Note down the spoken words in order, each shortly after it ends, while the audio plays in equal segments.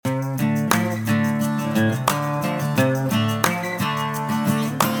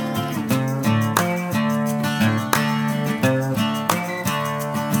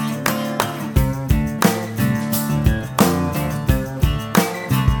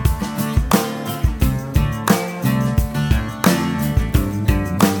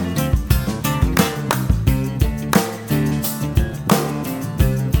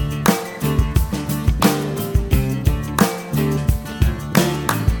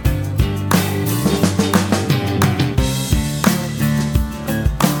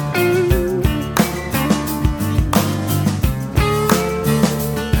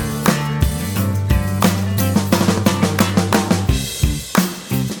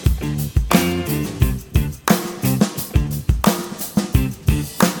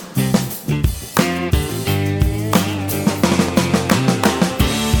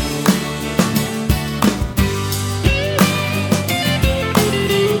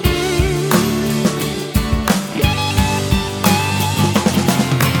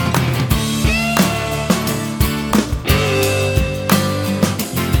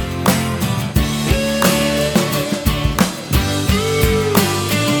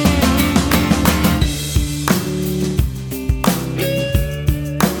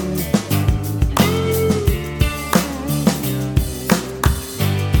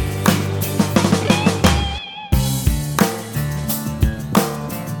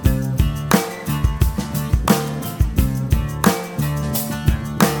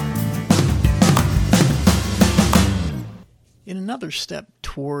another step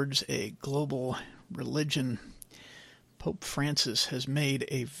towards a global religion. Pope Francis has made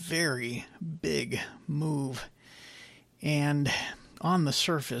a very big move. And on the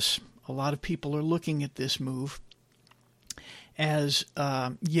surface, a lot of people are looking at this move as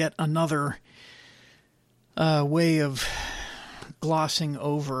yet another way of glossing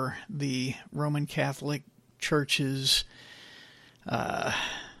over the Roman Catholic Church's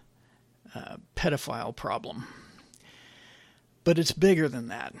pedophile problem. But it's bigger than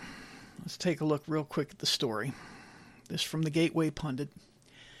that. Let's take a look real quick at the story. This from the Gateway Pundit.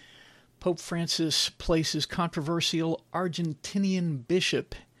 Pope Francis places controversial Argentinian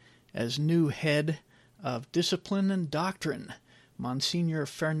bishop as new head of discipline and doctrine. Monsignor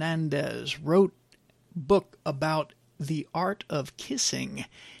Fernandez wrote a book about the art of kissing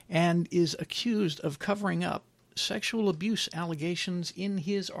and is accused of covering up sexual abuse allegations in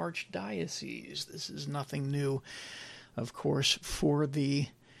his archdiocese. This is nothing new, of course, for the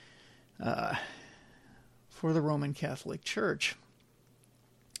Roman Catholic Church.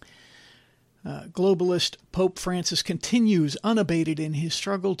 Globalist Pope Francis continues unabated in his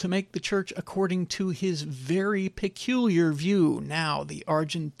struggle to make the church according to his very peculiar view. Now, the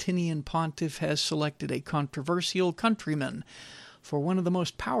Argentinian Pontiff has selected a controversial countryman for one of the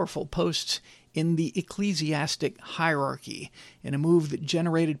most powerful posts in the ecclesiastic hierarchy, in a move that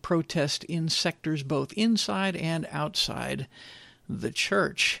generated protest in sectors both inside and outside the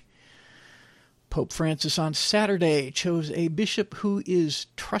church. Pope Francis on Saturday chose a bishop who is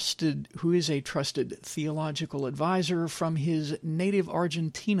a trusted theological advisor from his native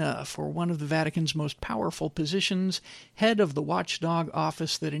Argentina for one of the Vatican's most powerful positions, head of the watchdog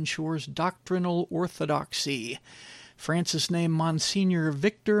office that ensures doctrinal orthodoxy. Francis named Monsignor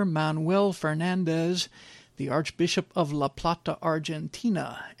Victor Manuel Fernandez, the Archbishop of La Plata,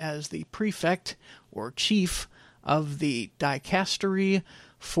 Argentina, as the prefect or chief of the dicastery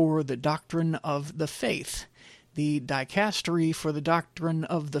for the doctrine of the faith. The dicastery for the doctrine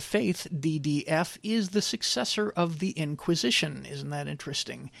of the faith, DDF, is the successor of the Inquisition. Isn't that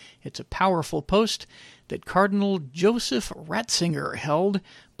interesting? It's a powerful post that Cardinal Joseph Ratzinger held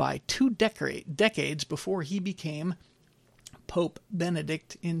by 2 decades before he became Pope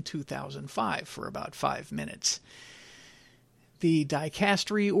Benedict in 2005 for about 5 minutes. The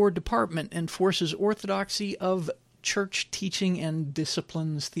dicastery or department enforces orthodoxy of church teaching and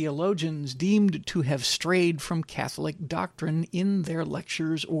disciplines theologians deemed to have strayed from Catholic doctrine in their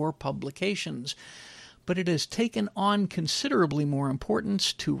lectures or publications. But it has taken on considerably more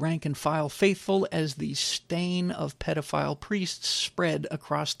importance to rank-and-file faithful as the stain of pedophile priests spread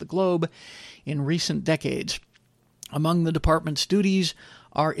across the globe in recent decades. Among the department's duties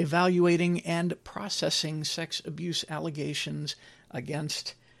are evaluating and processing sex abuse allegations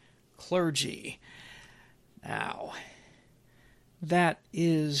against clergy. Now, that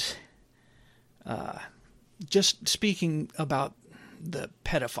is just speaking about the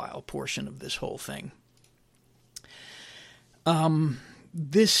pedophile portion of this whole thing.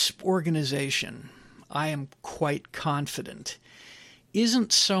 This organization, I am quite confident,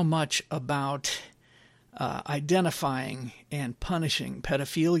 isn't so much about identifying and punishing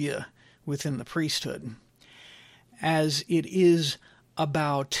pedophilia within the priesthood as it is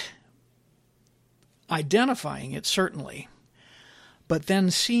about identifying it, certainly, but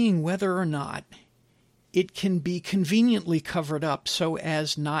then seeing whether or not it can be conveniently covered up so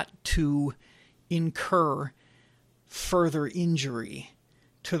as not to incur further injury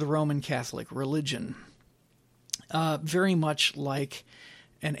to the Roman Catholic religion. Very much like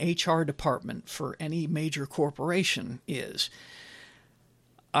an HR department for any major corporation is.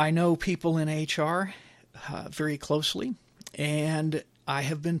 I know people in HR very closely, and I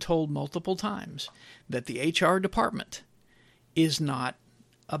have been told multiple times that the HR department is not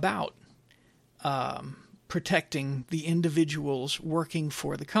about protecting the individuals working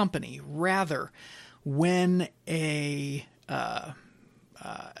for the company. Rather, when a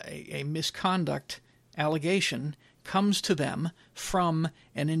misconduct allegation comes to them from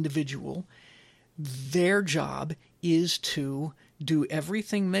an individual, their job is to do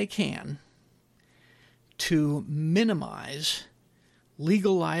everything they can to minimize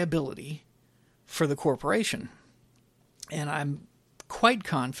legal liability for the corporation. And I'm quite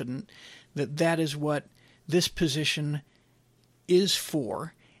confident that that is what this position is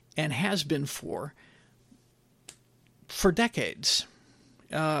for and has been for decades,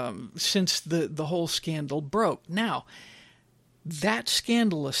 since the whole scandal broke. Now, that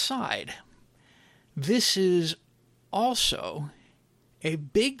scandal aside, this is also a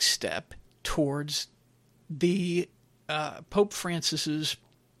big step towards the Pope Francis's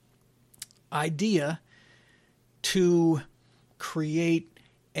idea to create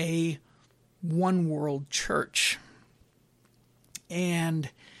a one-world church. And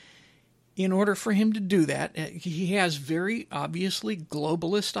in order for him to do that, he has very obviously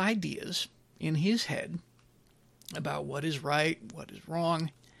globalist ideas in his head about what is right, what is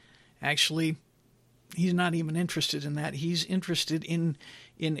wrong. Actually, he's not even interested in that. He's interested in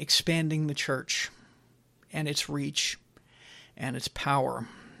expanding the church and its reach and its power.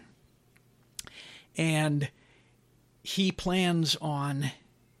 And he plans on,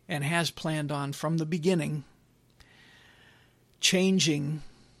 and has planned on from the beginning, changing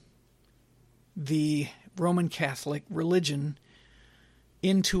the Roman Catholic religion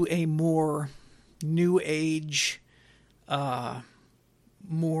into a more New Age,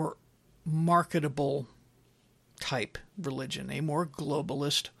 more marketable type religion, a more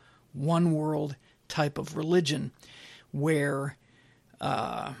globalist, one world type of religion, where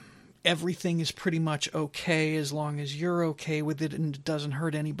everything is pretty much okay as long as you're okay with it and it doesn't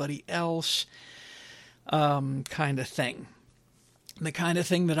hurt anybody else, kind of thing. The kind of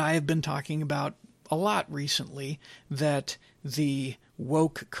thing that I have been talking about a lot recently, that the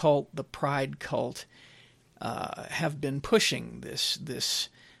woke cult, the pride cult, have been pushing this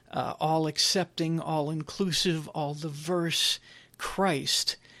all-accepting, all-inclusive, all-diverse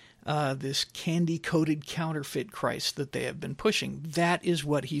Christ, this candy-coated counterfeit Christ that they have been pushing. That is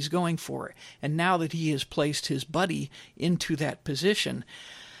what he's going for. And now that he has placed his buddy into that position,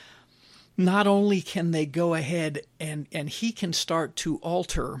 not only can they go ahead and he can start to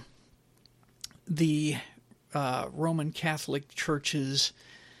alter the Roman Catholic Church's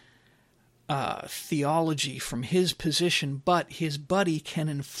theology from his position, but his buddy can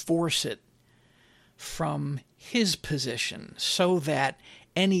enforce it from his position, so that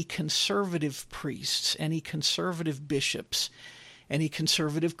any conservative priests, any conservative bishops, any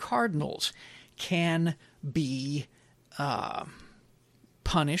conservative cardinals can be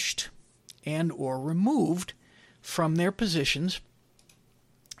punished and or removed from their positions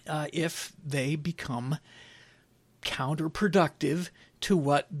if they become counterproductive to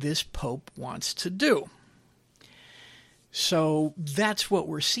what this Pope wants to do. So that's what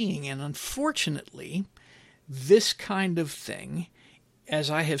we're seeing. And unfortunately, this kind of thing,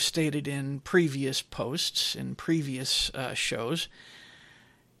 as I have stated in previous posts, in previous shows,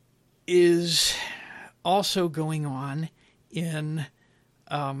 is also going on in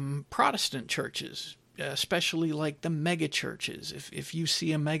Protestant churches, especially like the mega churches. If you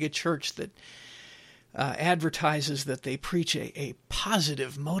see a mega church that advertises that they preach a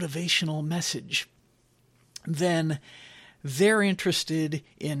positive motivational message, then they're interested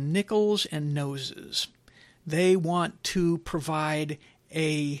in nickels and noses. They want to provide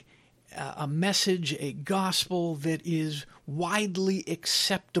a message, a gospel that is widely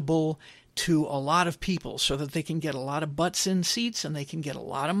acceptable to a lot of people, so that they can get a lot of butts in seats and they can get a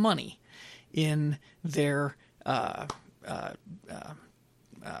lot of money in their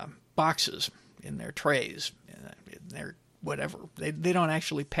boxes, in their trays, in their whatever. They don't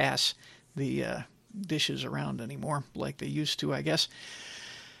actually pass the dishes around anymore like they used to, I guess.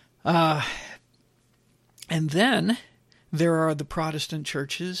 And then there are the Protestant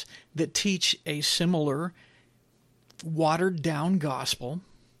churches that teach a similar watered-down gospel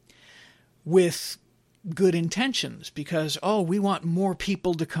with good intentions, because, we want more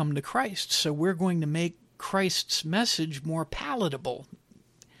people to come to Christ, so we're going to make Christ's message more palatable.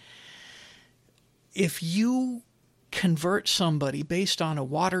 If you convert somebody based on a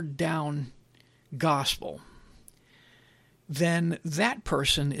watered-down gospel, then that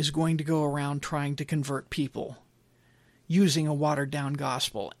person is going to go around trying to convert people using a watered-down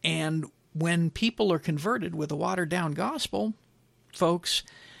gospel. And when people are converted with a watered-down gospel, folks,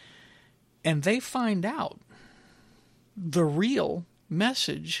 and they find out the real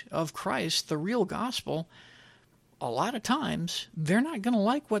message of Christ, the real gospel, a lot of times they're not going to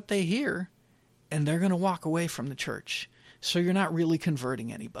like what they hear, and they're going to walk away from the church. So you're not really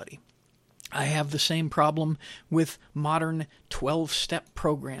converting anybody. I have the same problem with modern 12-step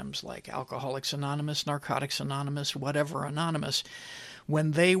programs like Alcoholics Anonymous, Narcotics Anonymous, whatever Anonymous,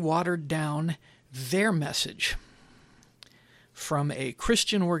 when they watered down their message from a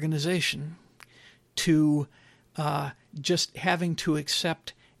Christian organization to just having to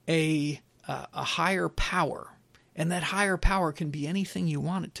accept a higher power. And that higher power can be anything you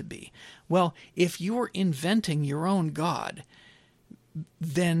want it to be. Well, if you're inventing your own God,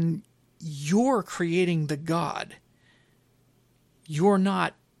 then you're creating the God. You're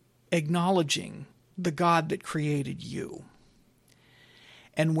not acknowledging the God that created you.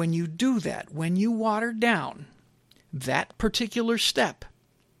 And when you do that, when you water down that particular step,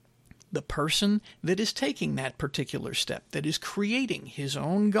 the person that is taking that particular step, that is creating his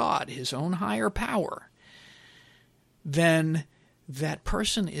own God, his own higher power, then that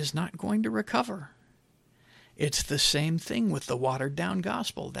person is not going to recover. It's the same thing with the watered-down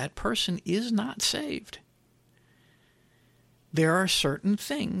gospel. That person is not saved. There are certain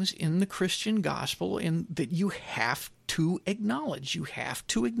things in the Christian gospel that you have to acknowledge. You have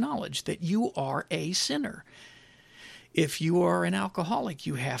to acknowledge that you are a sinner. If you are an alcoholic,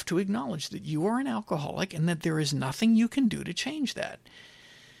 you have to acknowledge that you are an alcoholic and that there is nothing you can do to change that.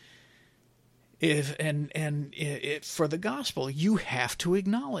 For the gospel, you have to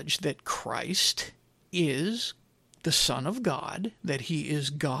acknowledge that Christ is the Son of God, that he is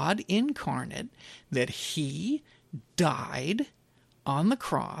God incarnate, that he died on the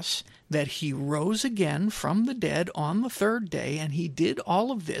cross, that he rose again from the dead on the third day, and he did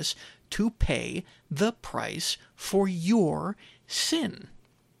all of this to pay the price for your sin,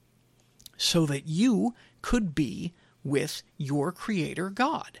 so that you could be with your Creator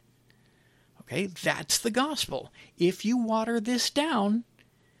God. Okay, that's the gospel. If you water this down,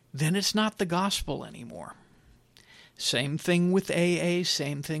 then it's not the gospel anymore. Same thing with AA,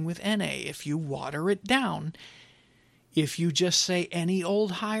 same thing with NA. If you water it down, if you just say any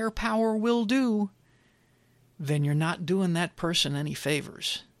old higher power will do, then you're not doing that person any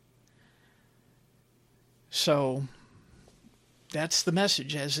favors. So that's the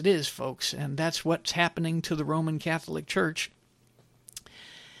message as it is, folks, and that's what's happening to the Roman Catholic Church.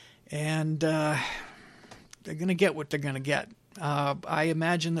 And they're going to get what they're going to get. I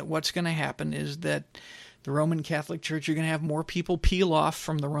imagine that what's going to happen is that the Roman Catholic Church, you're going to have more people peel off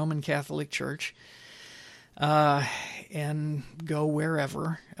from the Roman Catholic Church and go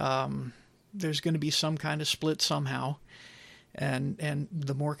wherever. There's going to be some kind of split somehow. And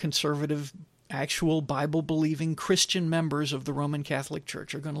the more conservative, actual Bible-believing Christian members of the Roman Catholic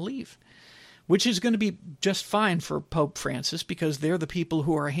Church are going to leave, which is going to be just fine for Pope Francis, because they're the people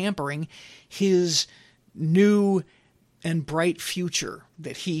who are hampering his new and bright future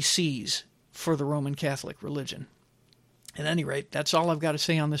that he sees for the Roman Catholic religion. At any rate, that's all I've got to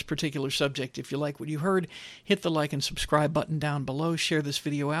say on this particular subject. If you like what you heard, hit the like and subscribe button down below. Share this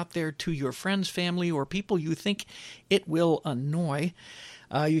video out there to your friends, family, or people you think it will annoy.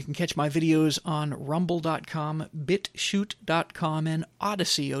 You can catch my videos on rumble.com, bitshoot.com, and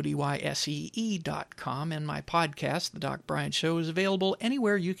Odyssey, ODYSEE.com. And my podcast, The Doc Bryant Show, is available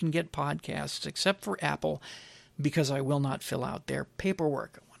anywhere you can get podcasts, except for Apple, because I will not fill out their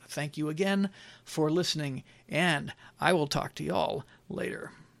paperwork. I want to thank you again for listening, and I will talk to y'all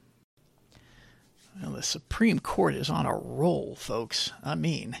later. Well, the Supreme Court is on a roll, folks.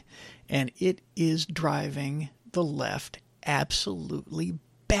 And it is driving the left absolutely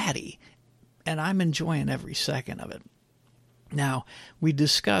batty, and I'm enjoying every second of it. Now, we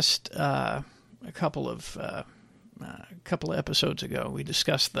discussed a couple of episodes ago. We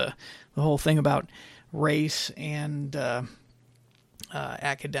discussed the whole thing about race and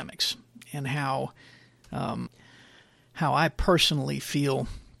academics, and how I personally feel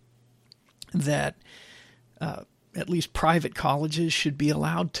that at least private colleges should be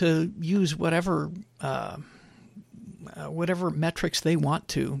allowed to use whatever metrics they want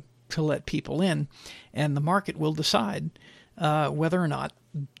to let people in, and the market will decide whether or not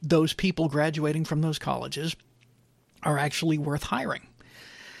those people graduating from those colleges are actually worth hiring.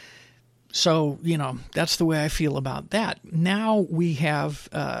 So, that's the way I feel about that. Now we have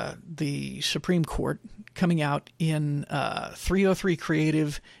the Supreme Court coming out in 303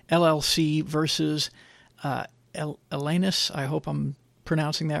 Creative LLC versus Elenis. I hope I'm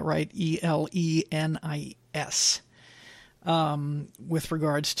pronouncing that right, Elenis. With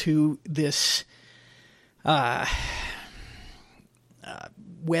regards to this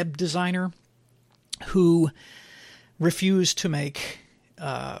web designer who refused to make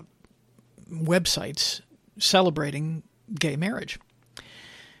websites celebrating gay marriage.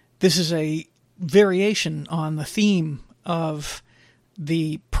 This is a variation on the theme of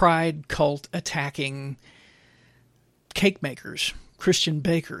the pride cult attacking cake makers, Christian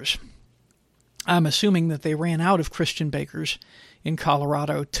bakers. I'm assuming that they ran out of Christian bakers in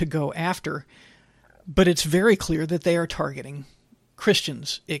Colorado to go after, but it's very clear that they are targeting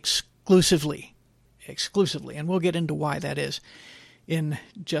Christians exclusively, and we'll get into why that is in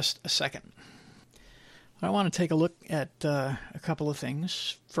just a second. I want to take a look at a couple of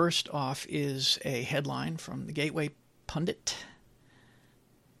things. First off is a headline from the Gateway Pundit.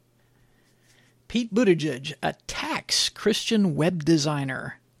 Pete Buttigieg attacks Christian web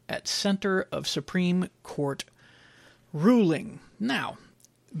designer at center of Supreme Court ruling. Now,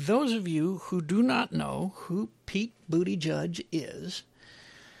 those of you who do not know who Pete Buttigieg is,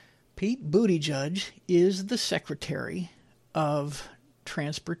 Pete Buttigieg is the Secretary of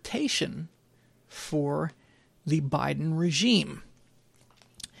Transportation for the Biden regime.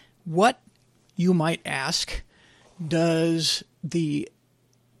 What, you might ask, does the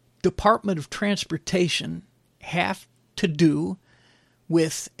Department of Transportation have to do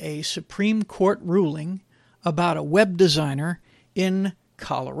with a Supreme Court ruling about a web designer in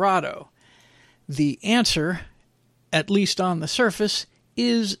Colorado? The answer, at least on the surface,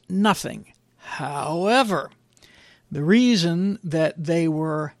 is nothing. However, the reason that they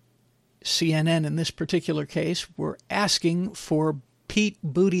were, CNN in this particular case, were asking for Pete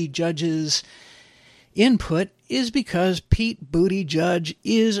Buttigieg's input is because Pete Buttigieg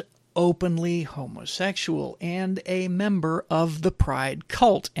is openly homosexual and a member of the Pride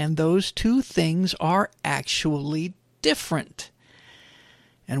cult, and those two things are actually different.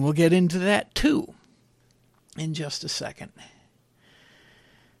 And we'll get into that too in just a second.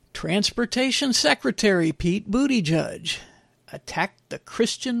 Transportation Secretary Pete Buttigieg attacked the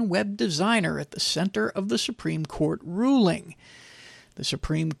Christian web designer at the center of the Supreme Court ruling. The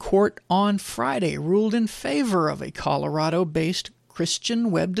Supreme Court on Friday ruled in favor of a Colorado-based Christian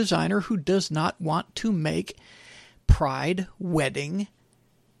web designer who does not want to make pride wedding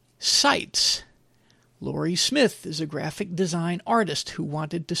sites. Lori Smith is a graphic design artist who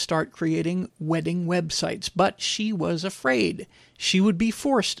wanted to start creating wedding websites, but she was afraid she would be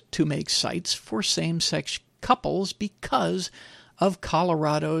forced to make sites for same-sex couples because of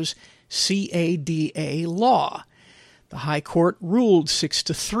Colorado's CADA law. The High Court ruled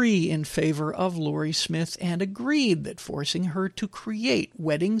 6-3 in favor of Lori Smith and agreed that forcing her to create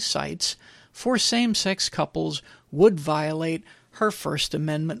wedding sites for same-sex couples would violate her First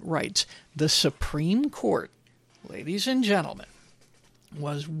Amendment rights. The Supreme Court, ladies and gentlemen,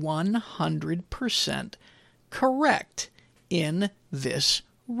 was 100% correct in this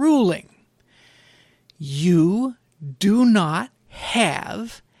ruling. You do not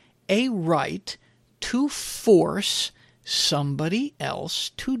have a right to force somebody else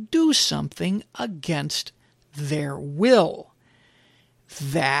to do something against their will.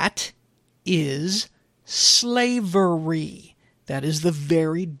 That is slavery. That is the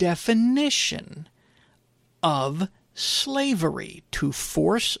very definition of slavery, to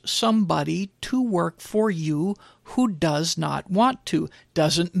force somebody to work for you who does not want to.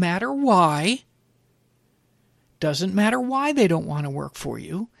 Doesn't matter why. Doesn't matter why they don't want to work for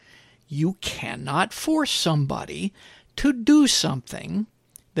you. You cannot force somebody to do something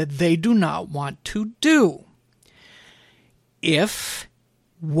that they do not want to do. If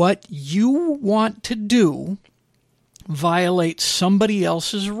what you want to do violates somebody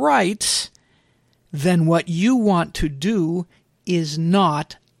else's rights, then what you want to do is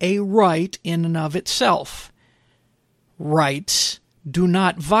not a right in and of itself. Rights do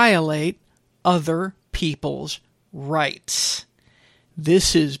not violate other people's rights.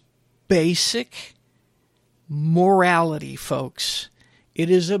 This is basic morality, folks. It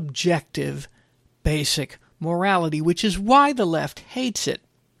is objective, basic morality, which is why the left hates it.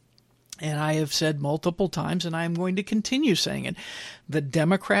 And I have said multiple times, and I am going to continue saying it, the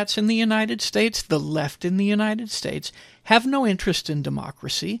Democrats in the United States, the left in the United States, have no interest in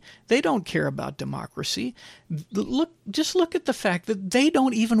democracy. They don't care about democracy. Just look at the fact that they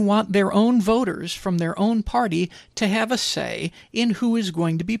don't even want their own voters from their own party to have a say in who is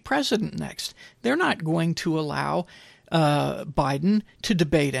going to be president next. They're not going to allow Biden to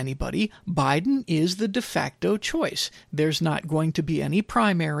debate anybody. Biden is the de facto choice. There's not going to be any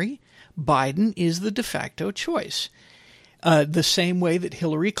primary. Biden is the de facto choice. The same way that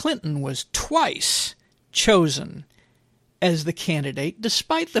Hillary Clinton was twice chosen as the candidate,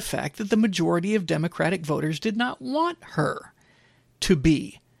 despite the fact that the majority of Democratic voters did not want her to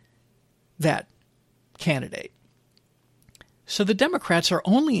be that candidate. So the Democrats are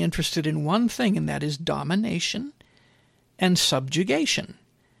only interested in one thing, and that is domination and subjugation.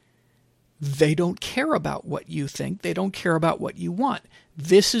 They don't care about what you think. They don't care about what you want.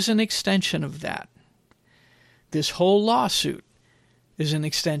 This is an extension of that. This whole lawsuit is an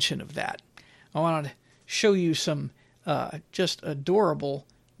extension of that. I want to show you some just adorable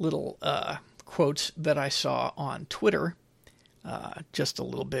little quotes that I saw on Twitter. Just a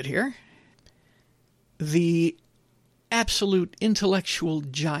little bit here. The absolute intellectual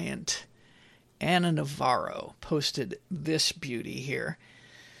giant Anna Navarro posted this beauty here.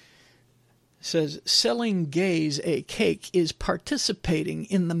 It says, selling gays a cake is participating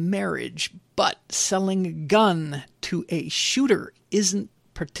in the marriage, but selling a gun to a shooter isn't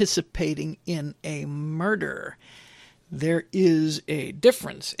participating in a murder. There is a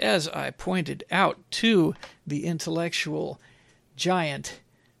difference, as I pointed out to the intellectual giant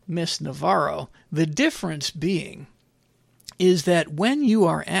Miss Navarro. The difference being is that when you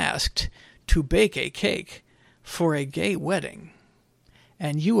are asked to bake a cake for a gay wedding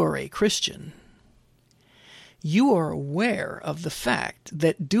and you are a Christian, you are aware of the fact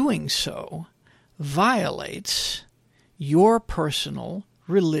that doing so violates your personal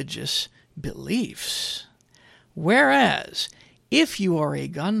religious beliefs. Whereas, if you are a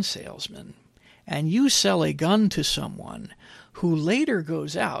gun salesman and you sell a gun to someone who later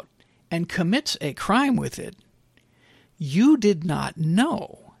goes out and commits a crime with it, you did not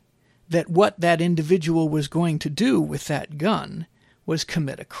know that what that individual was going to do with that gun was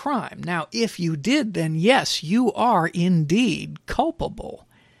commit a crime. Now, if you did, then yes, you are indeed culpable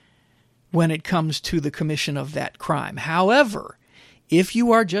when it comes to the commission of that crime. However, if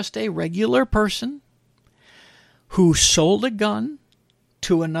you are just a regular person who sold a gun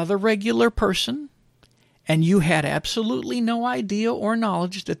to another regular person, and you had absolutely no idea or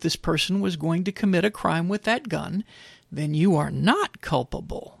knowledge that this person was going to commit a crime with that gun, then you are not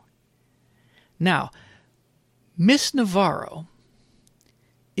culpable. Now, Miss Navarro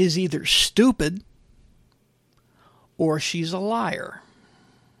is either stupid or she's a liar.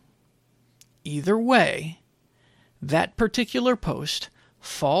 Either way, that particular post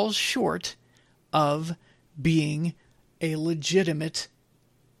falls short of being a legitimate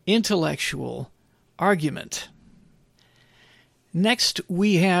intellectual argument. Next,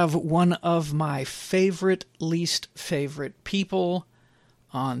 we have one of my least favorite people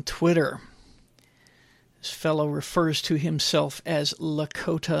on Twitter. This fellow refers to himself as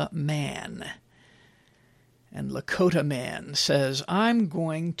Lakota Man. And Lakota Man says, I'm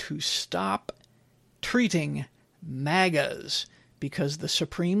going to stop treating MAGAs because the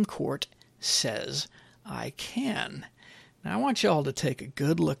Supreme Court says I can. Now, I want you all to take a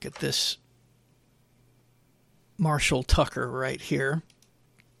good look at this Marshall Tucker right here.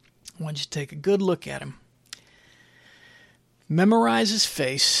 I want you to take a good look at him. Memorize his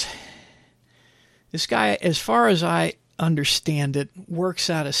face. This guy, as far as I understand it, works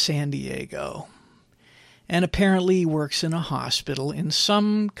out of San Diego. And apparently he works in a hospital in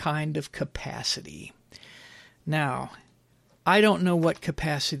some kind of capacity. Now, I don't know what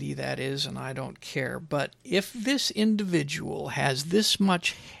capacity that is, and I don't care. But if this individual has this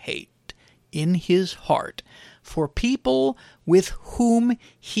much hate in his heart for people with whom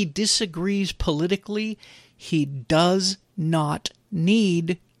he disagrees politically, he does not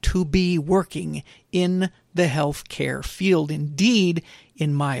need to be working in the healthcare field. Indeed,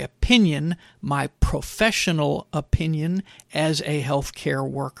 in my opinion, my professional opinion as a healthcare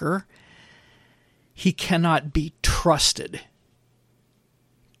worker, he cannot be trusted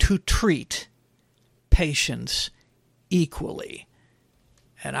to treat patients equally.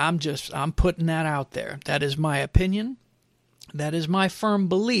 And I'm putting that out there. That is my opinion. That is my firm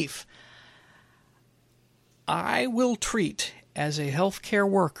belief. I will treat, as a healthcare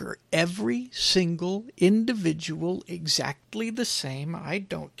worker, every single individual exactly the same. I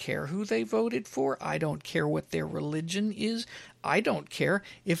don't care who they voted for. I don't care what their religion is. I don't care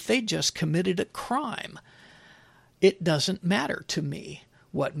if they just committed a crime. It doesn't matter to me.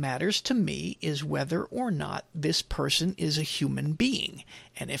 What matters to me is whether or not this person is a human being.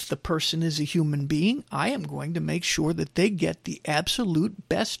 And if the person is a human being, I am going to make sure that they get the absolute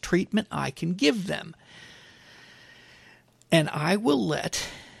best treatment I can give them. And I will let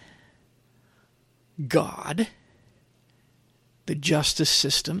God, the justice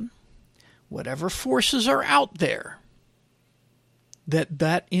system, whatever forces are out there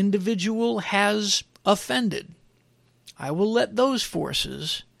that individual has offended, I will let those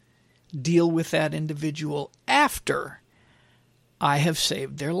forces deal with that individual after I have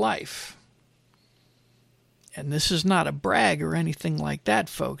saved their life. And this is not a brag or anything like that,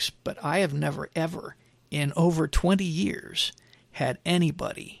 folks, but I have never, ever, in over 20 years, had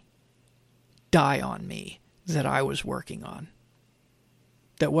anybody die on me that I was working on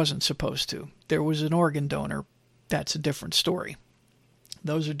that wasn't supposed to. There was an organ donor. That's a different story.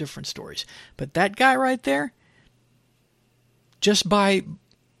 Those are different stories. But that guy right there,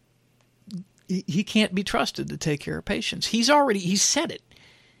 he can't be trusted to take care of patients. He said it.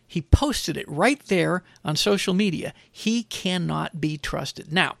 He posted it right there on social media. He cannot be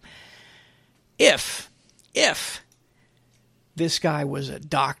trusted. Now, if this guy was a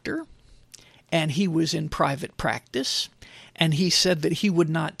doctor and he was in private practice and he said that he would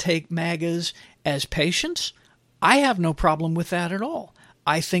not take MAGAs as patients, I have no problem with that at all.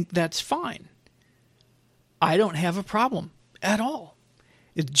 I think that's fine. I don't have a problem at all.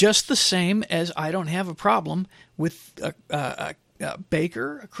 It's just the same as I don't have a problem with a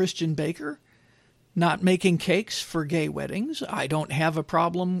baker, a Christian baker, not making cakes for gay weddings. I don't have a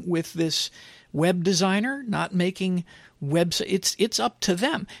problem with this web designer not making websites. It's up to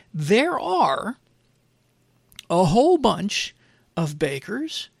them. There are a whole bunch of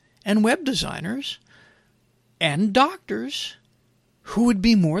bakers and web designers and doctors who would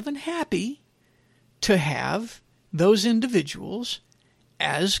be more than happy to have those individuals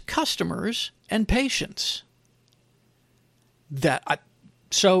as customers and patients. There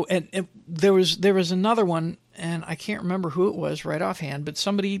was another one, and I can't remember who it was right offhand, but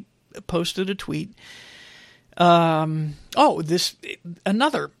somebody posted a tweet. Another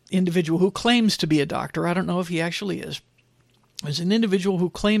individual who claims to be a doctor. I don't know if he actually is. There's an individual who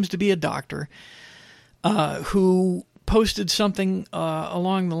claims to be a doctor who posted something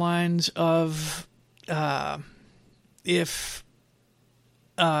along the lines of if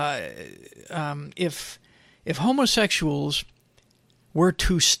homosexuals were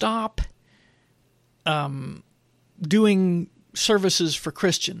to stop doing services for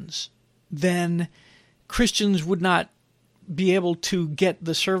Christians, then Christians would not be able to get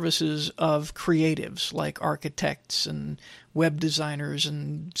the services of creatives like architects and web designers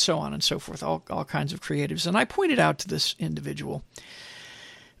and so on and so forth, all kinds of creatives. And I pointed out to this individual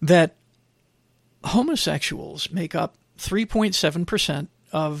that homosexuals make up 3.7%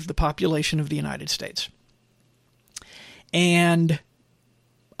 of the population of the United States. And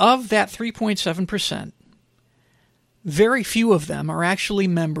of that 3.7%, very few of them are actually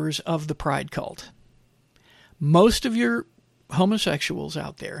members of the pride cult. Most of your homosexuals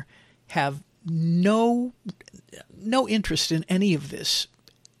out there have no interest in any of this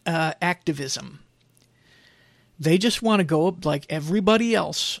activism. They just want to go, like everybody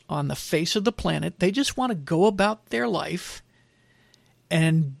else on the face of the planet, they just want to go about their life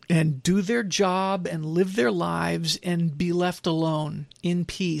and do their job and live their lives and be left alone in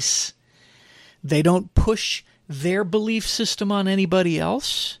peace. They don't push their belief system on anybody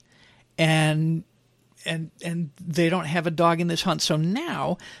else, and they don't have a dog in this hunt. So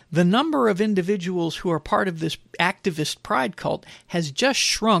now the number of individuals who are part of this activist pride cult has just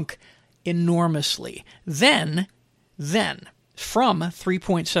shrunk enormously. Then from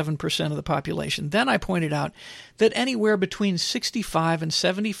 3.7% of the population, then I pointed out that anywhere between 65 and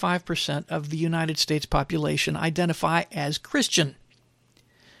 75% of the United States population identify as Christian.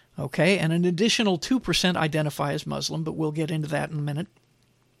 Okay, and an additional 2% identify as Muslim, but we'll get into that in a minute.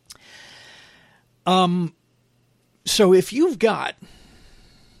 So if you've got,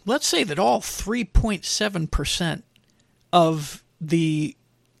 let's say that all 3.7% of the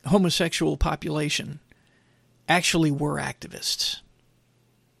homosexual population actually were activists.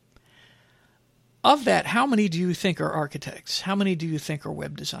 Of that, how many do you think are architects? How many do you think are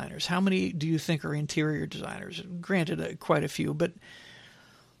web designers? How many do you think are interior designers? Granted, quite a few, but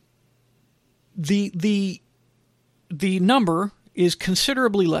the number is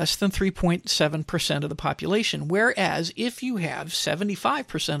considerably less than 3.7% of the population, whereas if you have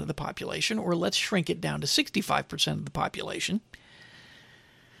 75% of the population, or let's shrink it down to 65% of the population,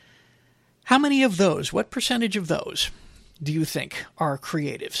 how many of those, what percentage of those do you think are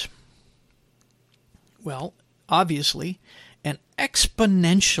creatives? Well, obviously, an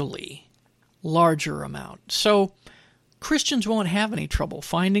exponentially larger amount. So Christians won't have any trouble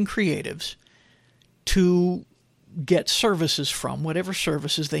finding creatives to get services from, whatever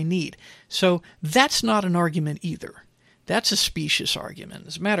services they need. So that's not an argument either. That's a specious argument.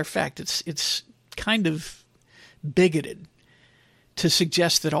 As a matter of fact, it's kind of bigoted to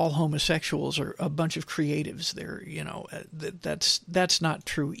suggest that all homosexuals are a bunch of creatives. That's not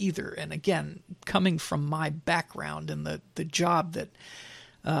true either. And again, coming from my background and the job that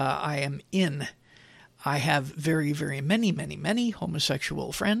I am in, I have very, very many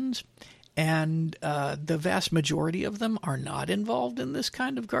homosexual friends. And the vast majority of them are not involved in this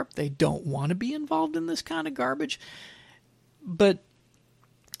kind of garbage. They don't want to be involved in this kind of garbage. But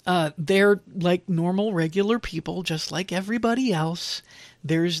they're like normal, regular people, just like everybody else.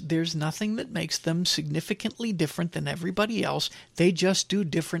 There's nothing that makes them significantly different than everybody else. They just do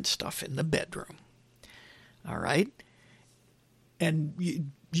different stuff in the bedroom. All right?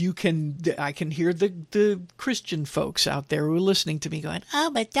 And I can hear the Christian folks out there who are listening to me going, "Oh,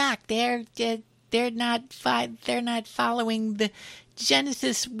 but Doc, they're not following the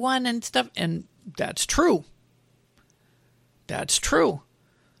Genesis 1 and stuff." And that's true. That's true.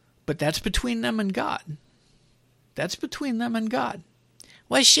 But that's between them and God. That's between them and God.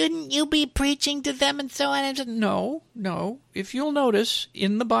 Well, shouldn't you be preaching to them and so on? And no. If you'll notice,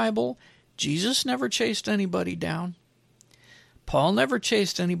 in the Bible, Jesus never chased anybody down. Paul never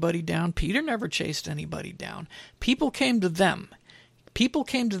chased anybody down. Peter never chased anybody down. People came to them. People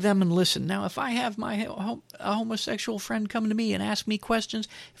came to them and listened. Now, if I have a homosexual friend come to me and ask me questions,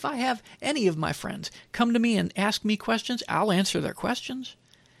 if I have any of my friends come to me and ask me questions, I'll answer their questions.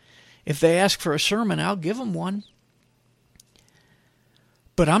 If they ask for a sermon, I'll give them one.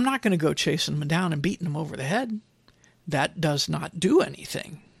 But I'm not going to go chasing them down and beating them over the head. That does not do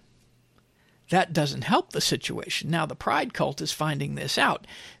anything. That doesn't help the situation. Now, the pride cult is finding this out.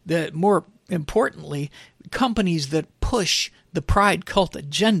 More importantly, companies that push the pride cult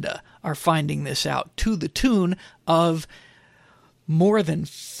agenda are finding this out to the tune of more than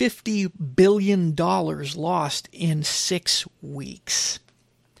 $50 billion lost in 6 weeks.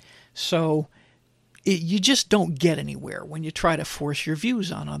 So you just don't get anywhere when you try to force your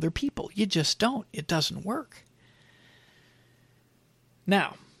views on other people. You just don't. It doesn't work.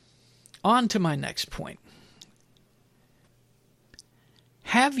 Now, on to my next point.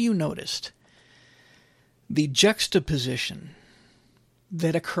 Have you noticed the juxtaposition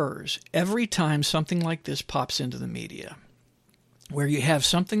that occurs every time something like this pops into the media, where you have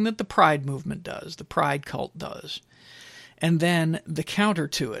something that the pride movement does, the pride cult does, and then the counter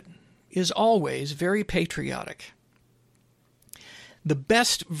to it is always very patriotic? The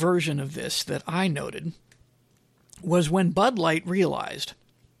best version of this that I noted was when Bud Light realized,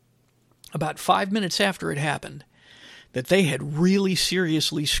 about 5 minutes after it happened, that they had really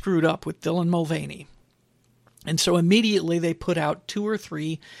seriously screwed up with Dylan Mulvaney. And so immediately they put out 2 or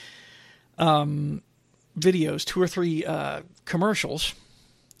 3 videos, 2 or 3 commercials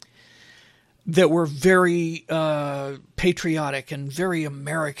that were very patriotic and very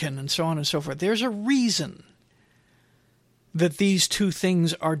American and so on and so forth. There's a reason that these two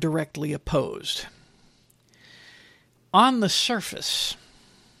things are directly opposed. On the surface,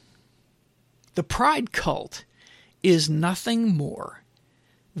 the pride cult is nothing more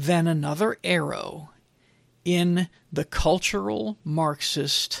than another arrow in the cultural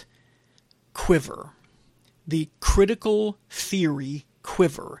Marxist quiver, the critical theory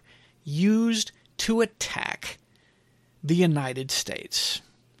quiver used to attack the United States.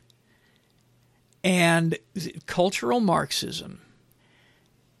 And cultural Marxism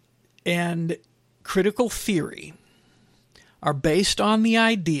and critical theory are based on the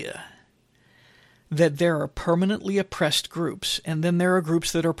idea that there are permanently oppressed groups, and then there are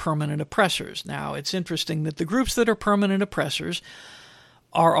groups that are permanent oppressors. Now, it's interesting that the groups that are permanent oppressors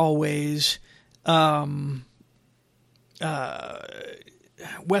are always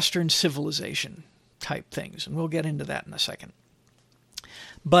Western civilization type things, and we'll get into that in a second.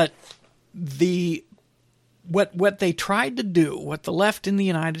 But what they tried to do, what the left in the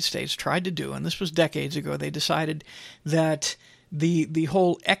United States tried to do, and this was decades ago, they decided that the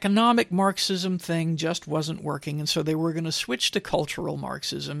whole economic Marxism thing just wasn't working, and so they were going to switch to cultural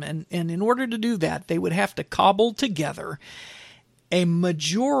Marxism. And in order to do that, they would have to cobble together a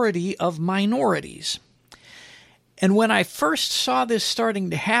majority of minorities. And when I first saw this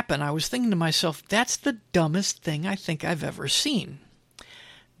starting to happen, I was thinking to myself, that's the dumbest thing I think I've ever seen.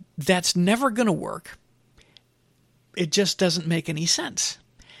 That's never going to work. It just doesn't make any sense.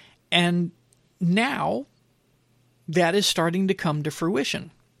 And now that is starting to come to fruition.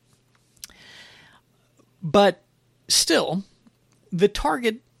 But still, the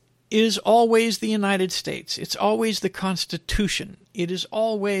target is always the United States. It's always the Constitution. It is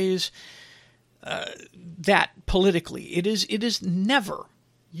always that politically. It is never,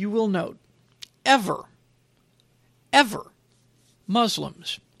 you will note, ever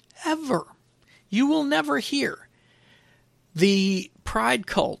Muslims. Ever. You will never hear the pride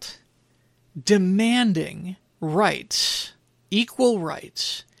cult demanding rights, equal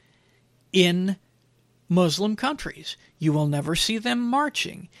rights, in Muslim countries. You will never see them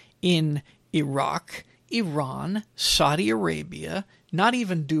marching in Iraq, Iran, Saudi Arabia, not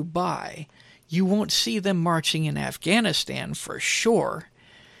even Dubai. You won't see them marching in Afghanistan for sure.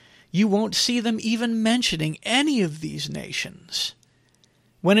 You won't see them even mentioning any of these nations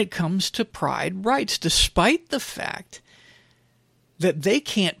when it comes to pride rights, despite the fact that they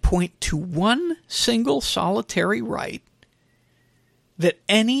can't point to one single solitary right that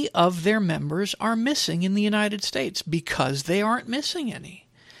any of their members are missing in the United States, because they aren't missing any.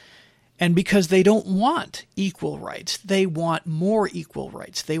 And because they don't want equal rights. They want more equal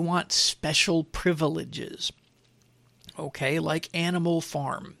rights. They want special privileges. Okay, like Animal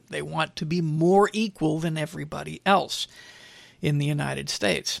Farm. They want to be more equal than everybody else in the United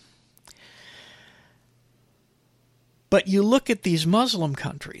States. But you look at these Muslim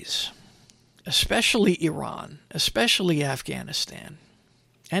countries, especially Iran, especially Afghanistan,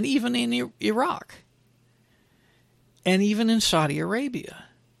 and even in Iraq, and even in Saudi Arabia,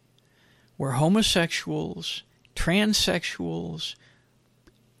 where homosexuals, transsexuals,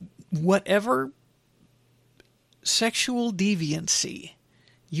 whatever sexual deviancy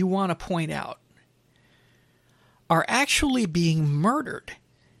you want to point out are actually being murdered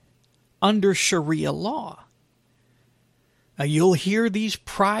under Sharia law. You'll hear these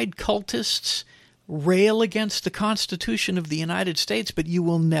pride cultists rail against the Constitution of the United States, but you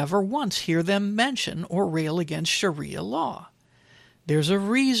will never once hear them mention or rail against Sharia law. There's a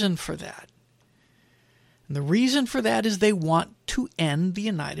reason for that. And the reason for that is they want to end the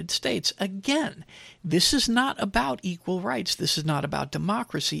United States. Again, this is not about equal rights. This is not about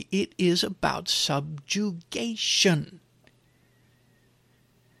democracy. It is about subjugation.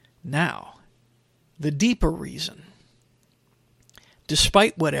 Now, the deeper reason,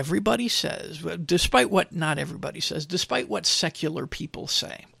 despite what everybody says, despite what not everybody says, despite what secular people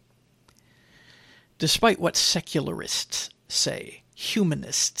say, despite what secularists say,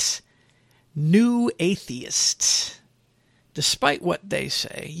 humanists, new atheists, despite what they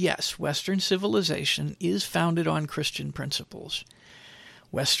say, yes, Western civilization is founded on Christian principles.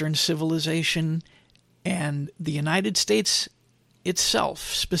 Western civilization and the United States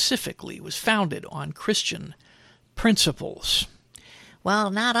itself specifically was founded on Christian principles.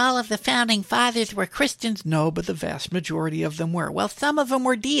 Well, not all of the founding fathers were Christians. No, but the vast majority of them were. Well, some of them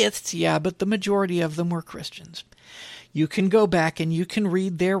were deists. Yeah, but the majority of them were Christians. You can go back and you can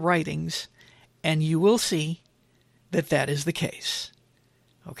read their writings, and you will see that that is the case.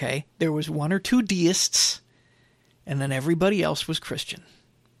 Okay? There was one or two deists, and then everybody else was Christian.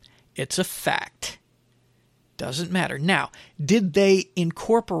 It's a fact. Doesn't matter. Now, did they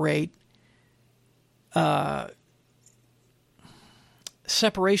incorporate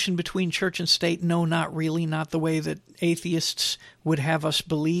separation between church and state? No, not really. Not the way that atheists would have us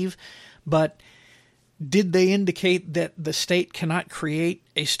believe. But did they indicate that the state cannot create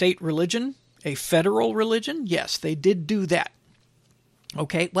a state religion, a federal religion? Yes, they did do that.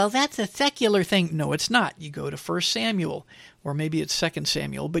 Okay, well, that's a secular thing. No, it's not. You go to 1 Samuel, or maybe it's 2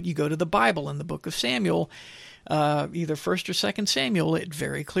 Samuel, but you go to the Bible in the book of Samuel, either 1 or 2 Samuel, it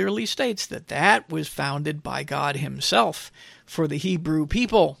very clearly states that that was founded by God himself for the Hebrew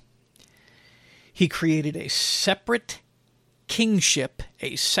people. He created a separate kingship,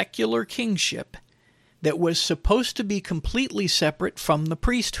 a secular kingship, that was supposed to be completely separate from the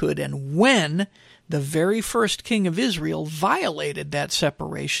priesthood. And when the very first king of Israel violated that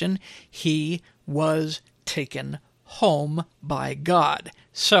separation, he was taken home by God.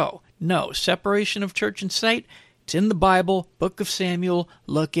 So, no, separation of church and state, it's in the Bible, Book of Samuel,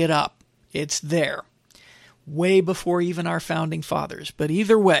 look it up. It's there. Way before even our founding fathers. But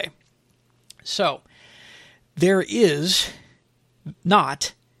either way, so there is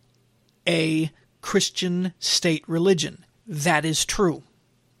not a Christian state religion. That is true.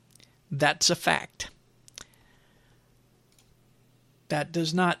 That's a fact. That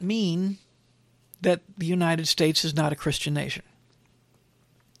does not mean that the United States is not a Christian nation.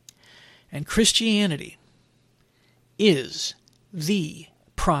 And Christianity is the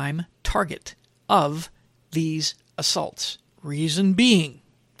prime target of these assaults. Reason being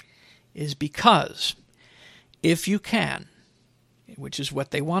is because if you can, which is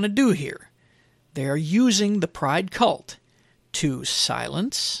what they want to do here, they are using the pride cult to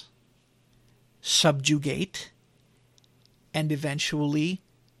silence, subjugate, and eventually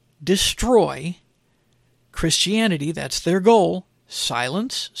destroy Christianity. That's their goal.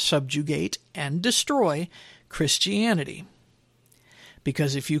 Silence, subjugate, and destroy Christianity.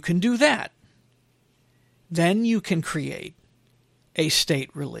 Because if you can do that, then you can create a state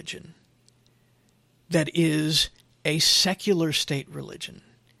religion that is a secular state religion,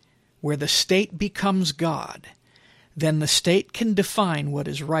 where the state becomes God. Then the state can define what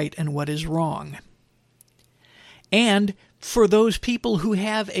is right and what is wrong. And for those people who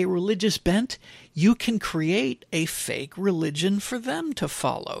have a religious bent, you can create a fake religion for them to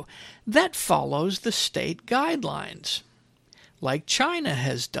follow that follows the state guidelines, like China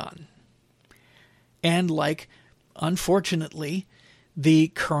has done. And like, unfortunately, the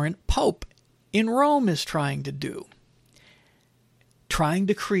current Pope in Rome is trying to do. Trying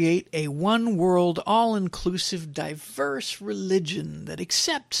to create a one-world, all-inclusive, diverse religion that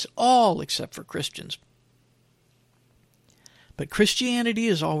accepts all except for Christians. But Christianity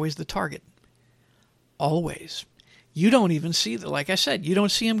is always the target. Always. You don't even see, like I said, you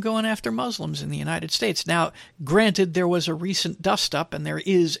don't see them going after Muslims in the United States. Now, granted, there was a recent dust-up, and there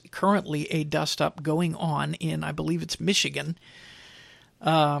is currently a dust-up going on in, I believe it's Michigan,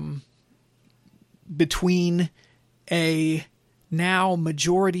 between a now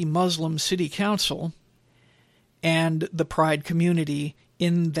majority Muslim city council and the pride community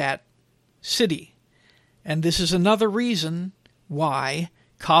in that city. And this is another reason why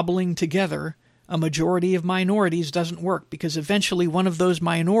cobbling together a majority of minorities doesn't work, because eventually one of those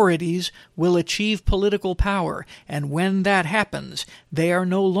minorities will achieve political power, and when that happens, they are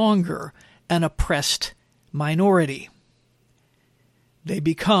no longer an oppressed minority. They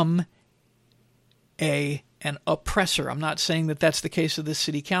become an oppressor. I'm not saying that that's the case of this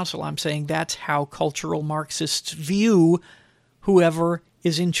city council. I'm saying that's how cultural Marxists view whoever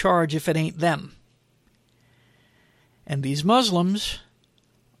is in charge if it ain't them. And these Muslims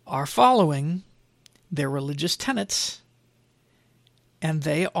are following their religious tenets, and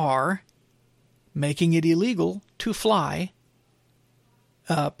they are making it illegal to fly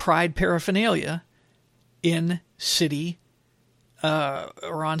pride paraphernalia in city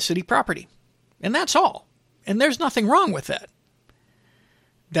or on city property. And that's all. And there's nothing wrong with that.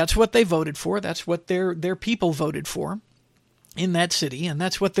 That's what they voted for. That's what their people voted for in that city, and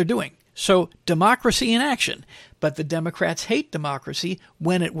that's what they're doing. So democracy in action. But the Democrats hate democracy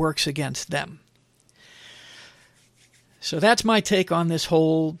when it works against them. So that's my take on this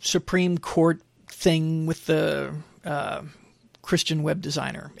whole Supreme Court thing with the Christian web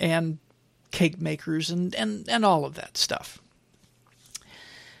designer and cake makers and all of that stuff.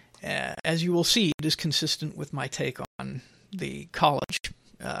 As you will see, it is consistent with my take on the college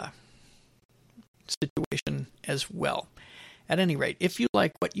situation as well. At any rate, if you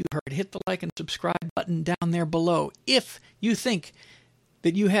like what you heard, hit the like and subscribe button down there below. If you think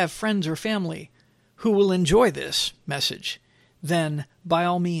that you have friends or family who will enjoy this message, then by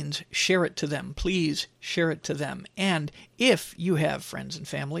all means share it to them. Please share it to them. And if you have friends and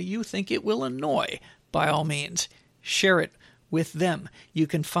family you think it will annoy, by all means share it with them. You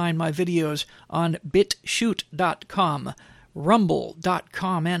can find my videos on bitshoot.com,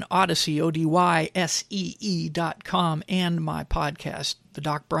 rumble.com, and Odyssey, ODYSEE.com, and my podcast, The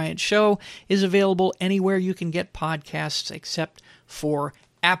Doc Bryant Show, is available anywhere you can get podcasts except for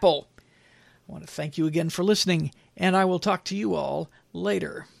Apple. I want to thank you again for listening, and I will talk to you all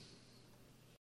later.